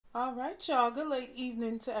All right, y'all. Good late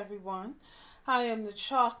evening to everyone. I am the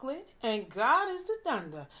chocolate, and God is the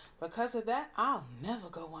thunder. Because of that, I'll never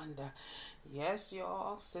go under. Yes,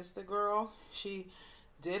 y'all. Sister girl, she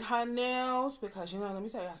did her nails because, let me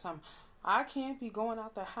tell you something. I can't be going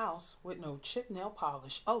out the house with no chip nail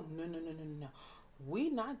polish. Oh, no, no, no, no, no, no. We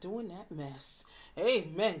not doing that mess.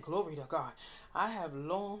 Amen. Glory to God. I have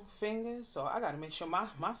long fingers, so I got to make sure my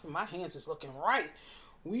hands is looking right.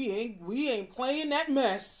 We ain't playing that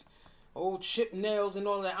mess. Old chip nails and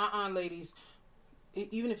all that. Ladies.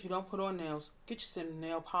 Even if you don't put on nails, get you some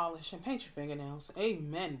nail polish and paint your fingernails.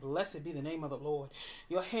 Amen. Blessed be the name of the Lord.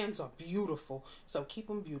 Your hands are beautiful, so keep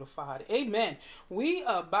them beautified. Amen. We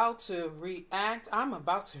about to react. I'm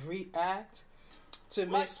about to react to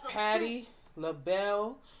Miss Patti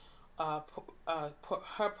LaBelle,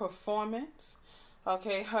 her performance.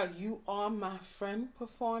 Okay, her "You Are My Friend"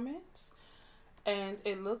 performance. And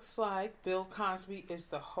it looks like Bill Cosby is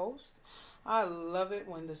the host. I love it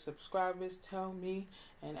when the subscribers tell me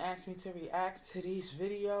and ask me to react to these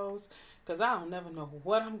videos because I don't never know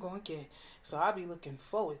what I'm going to get. So I'll be looking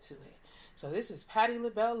forward to it. So this is Patti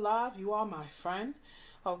LaBelle live. You Are My Friend.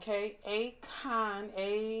 Okay, AIKAN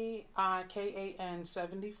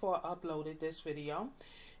 74 uploaded this video.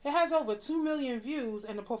 It has over 2 million views,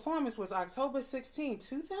 and the performance was October 16,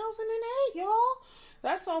 2008, y'all.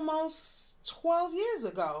 That's almost 12 years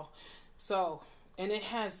ago. So, and it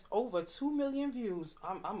has over 2 million views.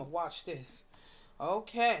 I'm going to watch this.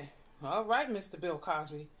 Okay. All right, Mr. Bill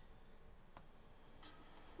Cosby.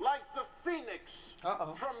 Like the phoenix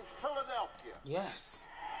from Philadelphia. Yes.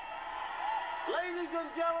 Ladies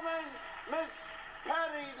and gentlemen, Miss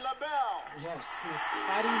Patti LaBelle. Yes, Miss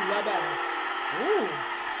Patti LaBelle. Ooh,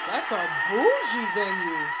 that's a bougie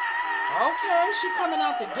venue. Okay, she coming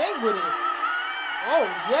out the gate with it. Oh,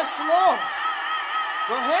 yes, Lord.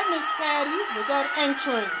 Go ahead, Miss Patti, with that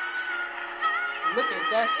entrance. Look at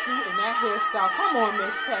that suit and that hairstyle. Come on,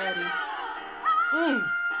 Miss Patti.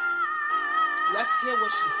 Let's hear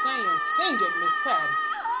what she's saying. Sing it, Miss Patti.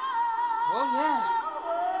 Oh, yes.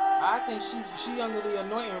 I think she under the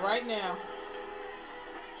anointing right now.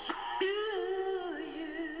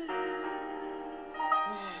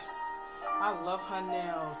 Yes. I love her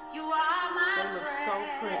nails. They look so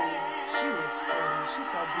pretty. She looks pretty. She's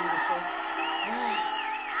so beautiful.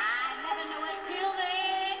 Yes.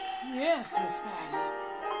 Yes, Miss Patti.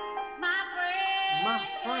 My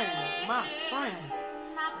friend. My friend.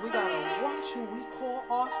 We gotta watch who we call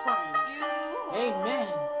our friends. Amen.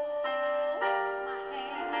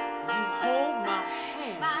 You hold my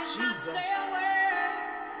hand, Jesus.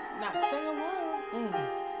 Now say a word.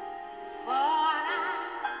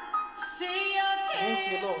 Thank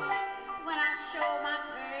you, Lord.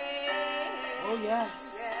 Oh, yes.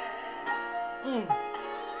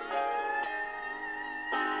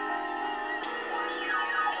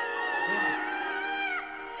 Yes.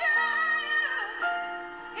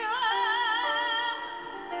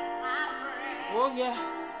 Oh,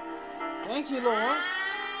 yes. Thank you, Lord.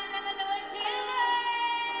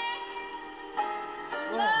 Yes,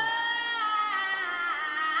 Lord.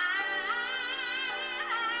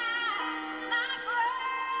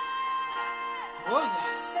 Oh,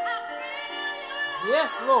 yes.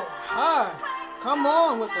 Yes, Lord. Come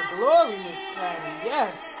on with the glory, Miss Patti.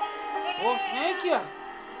 Yes. Oh, thank you.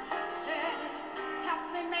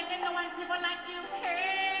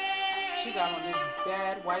 She got on this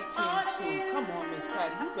bad white pantsuit. Come on, Miss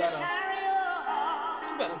Patti. You better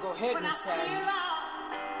go ahead, Miss Patti.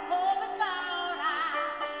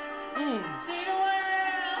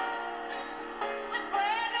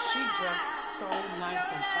 She dressed so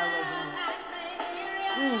nice and elegant.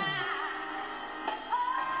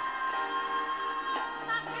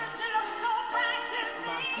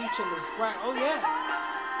 My future looks bright. Oh, yes.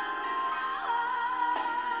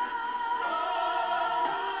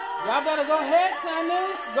 Y'all better go ahead,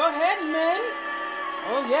 tenors. Go ahead, men.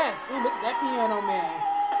 Oh, yes. Ooh, look at that piano man.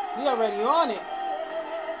 He already on it.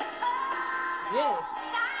 Yes.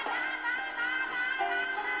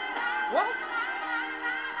 What?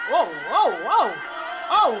 Whoa, whoa, whoa.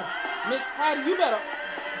 Oh, Miss Patti, you better.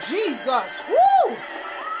 Jesus. Woo.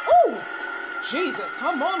 Ooh. Jesus.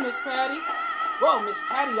 Come on, Miss Patti. Whoa, Miss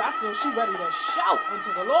Patti, I feel she ready to shout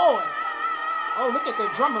unto the Lord. Oh, look at the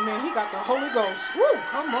drummer, man. He got the Holy Ghost. Woo.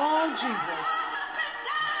 Come on, Jesus.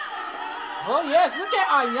 Oh, yes. Look at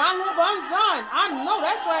Iyanla Vanzant. I know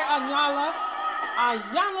that's right,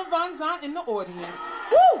 Iyanla Vanzant in the audience.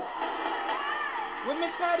 Woo. What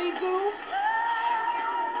Miss Patti do?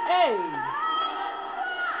 Hey.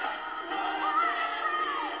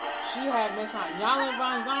 She had Miss Iyanla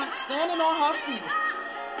Vanzant standing on her feet.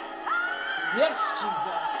 Yes,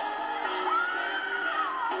 Jesus.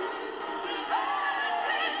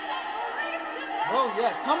 Oh,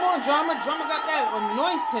 yes. Come on, drummer. Drummer got that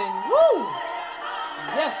anointing. Woo!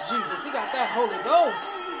 Yes, Jesus. He got that Holy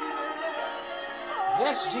Ghost.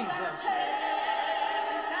 Yes, Jesus.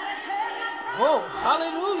 Oh,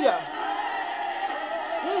 hallelujah.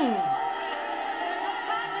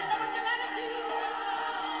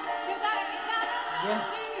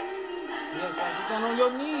 Yes. Yes, like get down on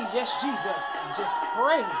your knees. Yes, Jesus. Just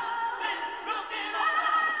pray.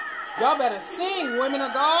 Y'all better sing, women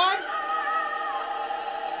of God.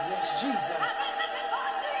 Yes, Jesus.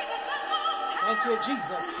 Thank you,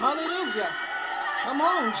 Jesus. Hallelujah. Come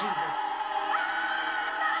on, Jesus.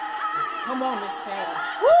 Come on, Miss Patty.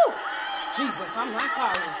 Woo! Jesus, I'm not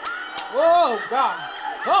tired. Oh, God.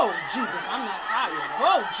 Oh, Jesus, I'm not tired.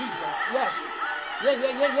 Oh, Jesus. Yes. Yeah.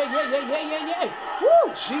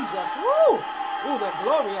 Woo, Jesus. Woo. Ooh, the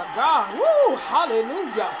glory of God. Woo,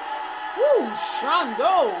 hallelujah. Woo,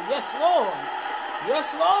 Shando. Yes, Lord.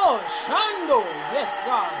 Yes, Lord. Shando. Yes,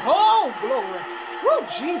 God. Oh, glory. Woo,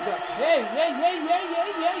 Jesus. Hey, yeah,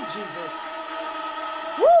 Jesus.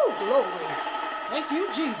 Woo, glory. Thank you,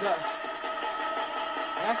 Jesus.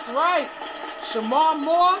 That's right. Shamar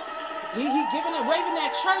Moore. He giving it, waving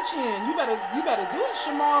that church hand. You better do it,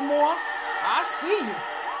 Shamar Moore. I see you.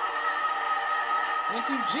 Thank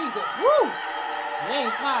you, Jesus. Woo! You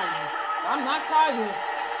ain't tired. I'm not tired.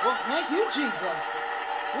 Well, thank you, Jesus.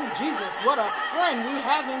 Ooh, Jesus, what a friend we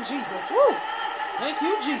have in Jesus. Woo! Thank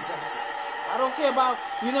you, Jesus. I don't care about,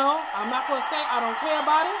 I'm not going to say I don't care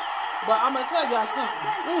about it, but I'm going to tell y'all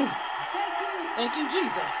something. Thank you,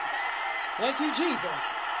 Jesus. Thank you,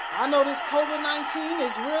 Jesus. I know this COVID-19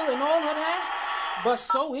 is real and all of that, but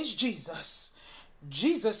so is Jesus.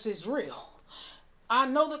 Jesus is real. I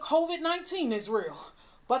know the COVID-19 is real,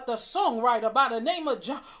 but the songwriter by the name of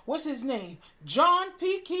John, what's his name? John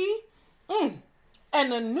P. Key,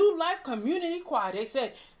 and the New Life Community Choir, they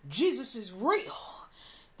said, Jesus is real.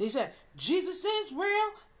 They said, Jesus is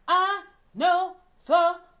real. I know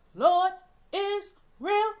the Lord is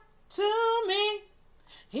real to me.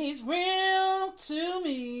 He's real to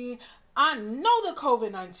me. I know the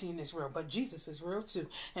COVID-19 is real, but Jesus is real too.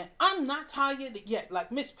 And I'm not tired yet,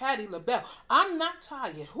 like Miss Patti LaBelle. I'm not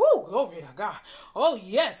tired. Woo, glory to God. Oh,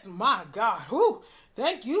 yes, my God. Woo,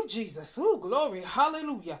 thank you, Jesus. Woo, glory,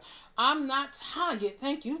 hallelujah. I'm not tired.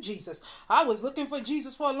 Thank you, Jesus. I was looking for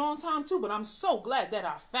Jesus for a long time too, but I'm so glad that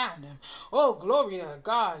I found him. Oh, glory to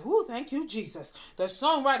God. Woo, thank you, Jesus. The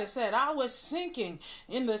songwriter said, I was sinking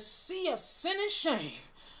in the sea of sin and shame.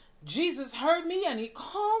 Jesus heard me and he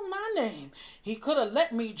called my name. He could have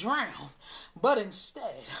let me drown, but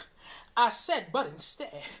instead,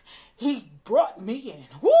 he brought me in.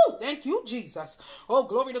 Woo, thank you, Jesus. Oh,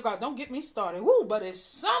 glory to God. Don't get me started. Woo, but it's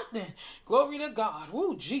something. Glory to God.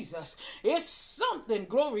 Woo, Jesus. It's something.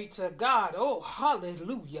 Glory to God. Oh,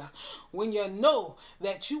 hallelujah. When you know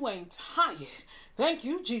that you ain't tired. Thank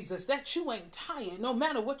you, Jesus, that you ain't tired. No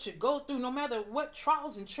matter what you go through, no matter what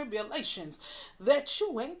trials and tribulations, that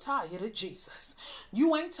you ain't tired of Jesus.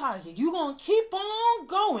 You ain't tired. You going to keep on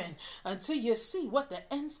going until you see what the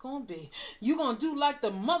end's going to be. You going to do like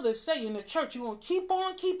the mothers say in the church. You going to keep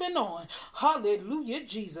on keeping on. Hallelujah,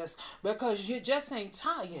 Jesus, because you just ain't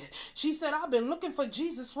tired. She said, I've been looking for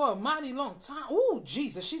Jesus for a mighty long time. Ooh,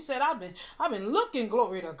 Jesus. She said, I've been looking,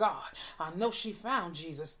 glory to God. I know she found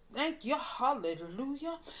Jesus. Thank you. Hallelujah.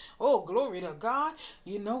 Oh, glory to God.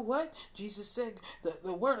 You know what? Jesus said,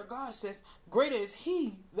 the word of God says, greater is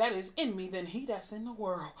he that is in me than he that's in the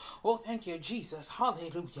world. Oh, thank you, Jesus.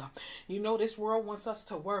 Hallelujah. You know, this world wants us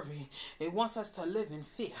to worry. It wants us to live in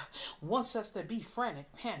fear. Wants us to be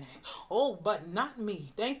frantic, panic. Oh, but not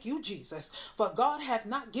me. Thank you, Jesus. For God hath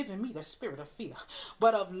not given me the spirit of fear,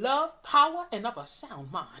 but of love, power, and of a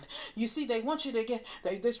sound mind. You see, they want you to get,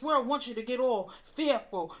 this world wants you to get all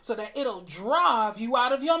fearful so that it'll drive you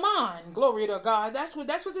out of your mind. Glory to God. That's what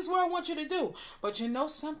this world wants you to do. But you know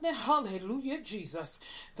something? Hallelujah. Jesus.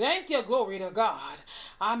 Thank you, glory to God.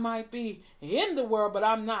 I might be in the world, but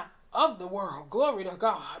I'm not of the world. Glory to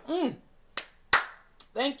God.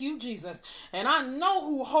 Thank you, Jesus. And I know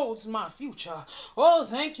who holds my future. Oh,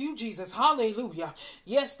 thank you, Jesus. Hallelujah.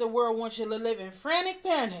 Yes, the world wants you to live in frantic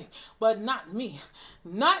panic, but not me.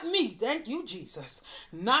 Not me. Thank you, Jesus.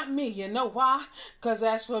 Not me. You know why? Because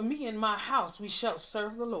as for me and my house, we shall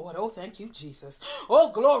serve the Lord. Oh, thank you, Jesus.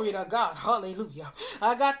 Oh, glory to God. Hallelujah.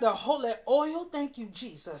 I got the holy oil. Thank you,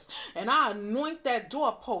 Jesus. And I anoint that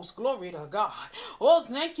doorpost. Glory to God. Oh,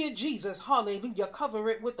 thank you, Jesus. Hallelujah. Cover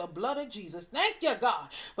it with the blood of Jesus. Thank you, God. God.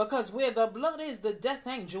 Because where the blood is, the death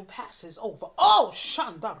angel passes over. Oh,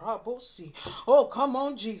 Shandarabosi. Oh, come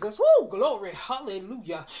on, Jesus. Woo, glory.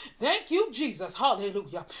 Hallelujah. Thank you, Jesus.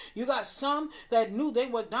 Hallelujah. You got some that knew they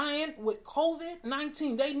were dying with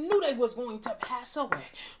COVID-19. They knew they was going to pass away,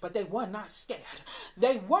 but they were not scared.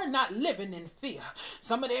 They were not living in fear.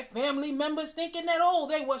 Some of their family members thinking that, oh,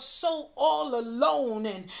 they were so all alone,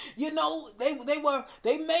 and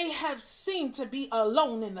they may have seemed to be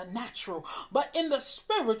alone in the natural, but in the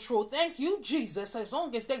spiritual, thank you, Jesus, as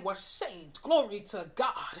long as they were saved. Glory to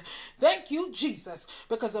God. Thank you, Jesus,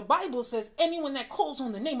 because the Bible says anyone that calls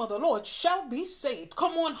on the name of the Lord shall be saved.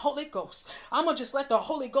 Come on, Holy Ghost. I'm going to just let the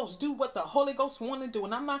Holy Ghost do what the Holy Ghost want to do,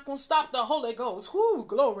 and I'm not going to stop the Holy Ghost. Whoo,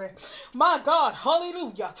 glory. My God,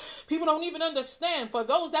 hallelujah. People don't even understand. For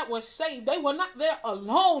those that were saved, they were not there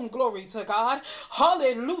alone. Glory to God.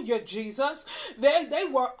 Hallelujah, Jesus. They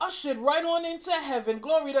were ushered right on into heaven.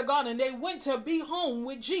 Glory to God. And they went to be home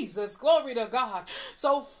with Jesus. Glory to God.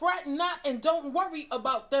 So fret not and don't worry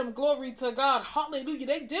about them. Glory to God. Hallelujah.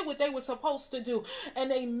 They did what they were supposed to do, and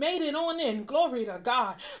they made it on in. Glory to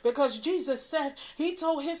God. Because Jesus said, he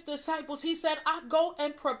told his disciples, he said, I go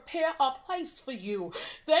and prepare a place for you.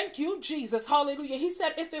 Thank you, Jesus. Hallelujah. He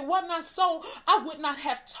said, if it were not so, I would not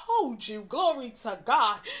have told you. Glory to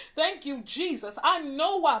God. Thank you, Jesus. I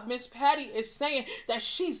know why Miss Patti is saying that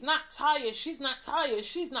she's not tired. She's not tired.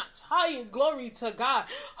 She's not tired. Glory to God.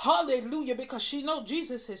 Hallelujah. Because she knows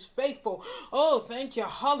Jesus is faithful. Oh, thank you.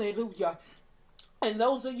 Hallelujah. And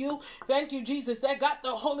those of you, thank you, Jesus, that got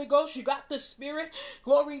the Holy Ghost, you got the Spirit,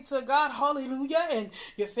 glory to God, hallelujah, and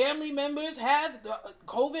your family members have the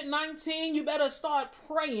COVID-19, you better start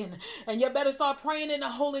praying, and you better start praying in the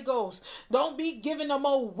Holy Ghost. Don't be giving them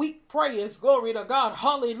old weak prayers, glory to God,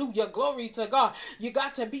 hallelujah, glory to God. You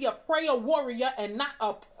got to be a prayer warrior and not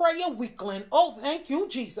a prayer weakling. Oh, thank you,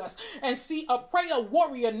 Jesus. And see, a prayer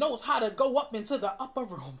warrior knows how to go up into the upper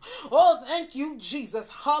room. Oh, thank you,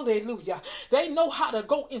 Jesus, hallelujah. They know how to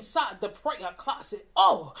go inside the prayer closet.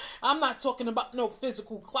 Oh, I'm not talking about no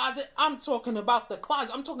physical closet. I'm talking about the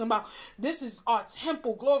closet. I'm talking about this is our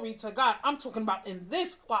temple. Glory to God. I'm talking about in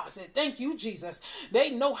this closet. Thank you, Jesus. They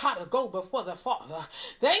know how to go before the Father.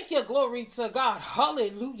 Thank you, glory to God.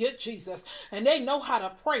 Hallelujah, Jesus. And they know how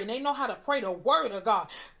to pray. And they know how to pray the word of God.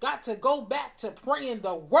 Got to go back to praying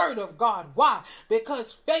the word of God. Why?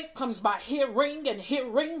 Because faith comes by hearing, and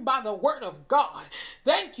hearing by the word of God.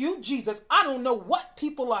 Thank you, Jesus. I don't know what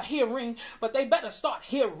people are hearing, but they better start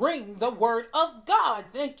hearing the word of God.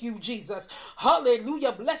 Thank you, Jesus.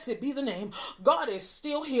 Hallelujah. Blessed be the name. God is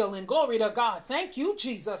still healing. Glory to God. Thank you,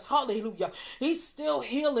 Jesus. Hallelujah. He's still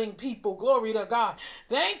healing people. Glory to God.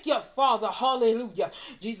 Thank you, Father. Hallelujah.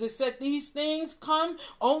 Jesus said these things come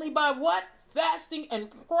only by what? Fasting and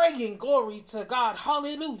praying. Glory to God.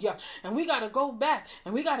 Hallelujah. And we got to go back,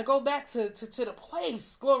 and we got to go back to the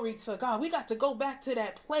place. Glory to God. We got to go back to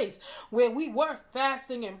that place where we were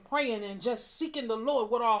fasting and praying and just seeking the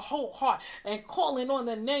Lord with our whole heart and calling on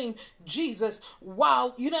the name Jesus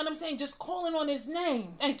while, you know what I'm saying, just calling on his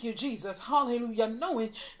name. Thank you, Jesus. Hallelujah. Knowing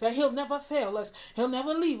that he'll never fail us. He'll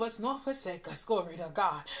never leave us nor forsake us. Glory to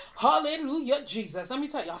God. Hallelujah, Jesus. Let me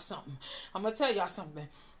tell y'all something. I'm going to tell y'all something.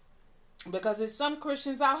 Because there's some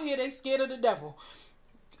Christians out here, they scared of the devil.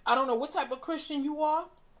 I don't know what type of Christian you are,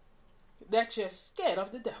 that you're scared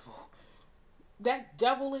of the devil. That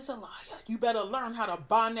devil is a liar. You better learn how to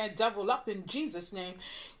bind that devil up in Jesus' name.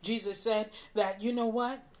 Jesus said that, you know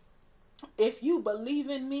what? If you believe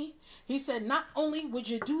in me, he said, not only would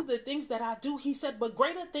you do the things that I do, he said, but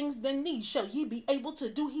greater things than these shall ye be able to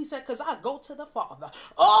do. He said, because I go to the Father.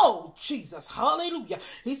 Oh, Jesus. Hallelujah.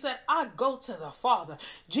 He said, I go to the Father.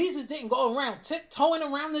 Jesus didn't go around tiptoeing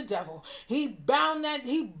around the devil. He would bind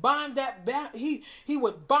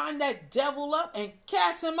that devil up and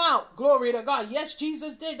cast him out. Glory to God. Yes,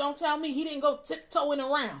 Jesus did. Don't tell me he didn't go tiptoeing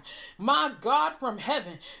around. My God from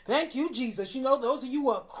heaven. Thank you, Jesus. You know, those of you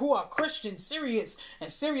who are Christians, serious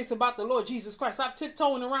about the Lord Jesus Christ, stop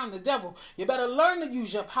tiptoeing around the devil. You better learn to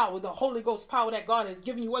use your power, the Holy Ghost power that God has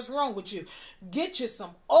given you. What's wrong with you? Get you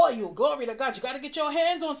some oil. Glory to God. You got to get your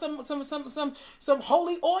hands on some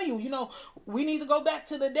holy oil. You know, we need to go back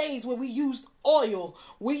to the days where we used oil.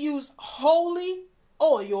 We used holy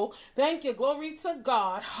oil. Thank you. Glory to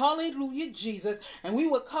God. Hallelujah, Jesus. And we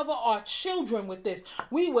would cover our children with this.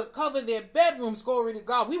 We would cover their bedrooms. Glory to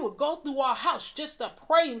God. We would go through our house just to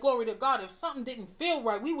pray, and glory to God. If something didn't feel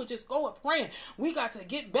right, we would just go up praying. We got to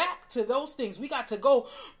get back to those things. We got to go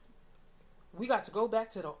back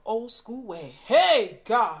to the old school way. Hey,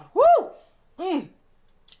 God. Woo!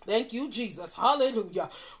 Thank you, Jesus. Hallelujah.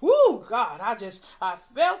 Woo, God. I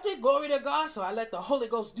felt it. Glory to God. So I let the Holy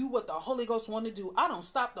Ghost do what the Holy Ghost want to do. I don't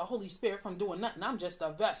stop the Holy Spirit from doing nothing. I'm just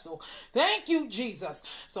a vessel. Thank you, Jesus.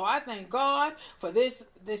 So I thank God for this.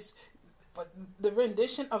 But the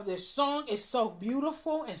rendition of this song is so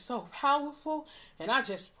beautiful and so powerful. And I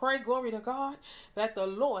just pray, glory to God, that the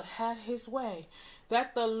Lord had his way.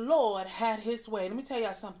 That the Lord had his way. Let me tell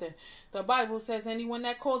y'all something. The Bible says anyone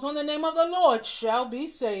that calls on the name of the Lord shall be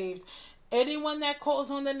saved. Anyone that calls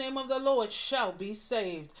on the name of the Lord shall be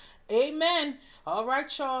saved. Amen. All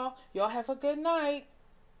right, y'all. Y'all have a good night.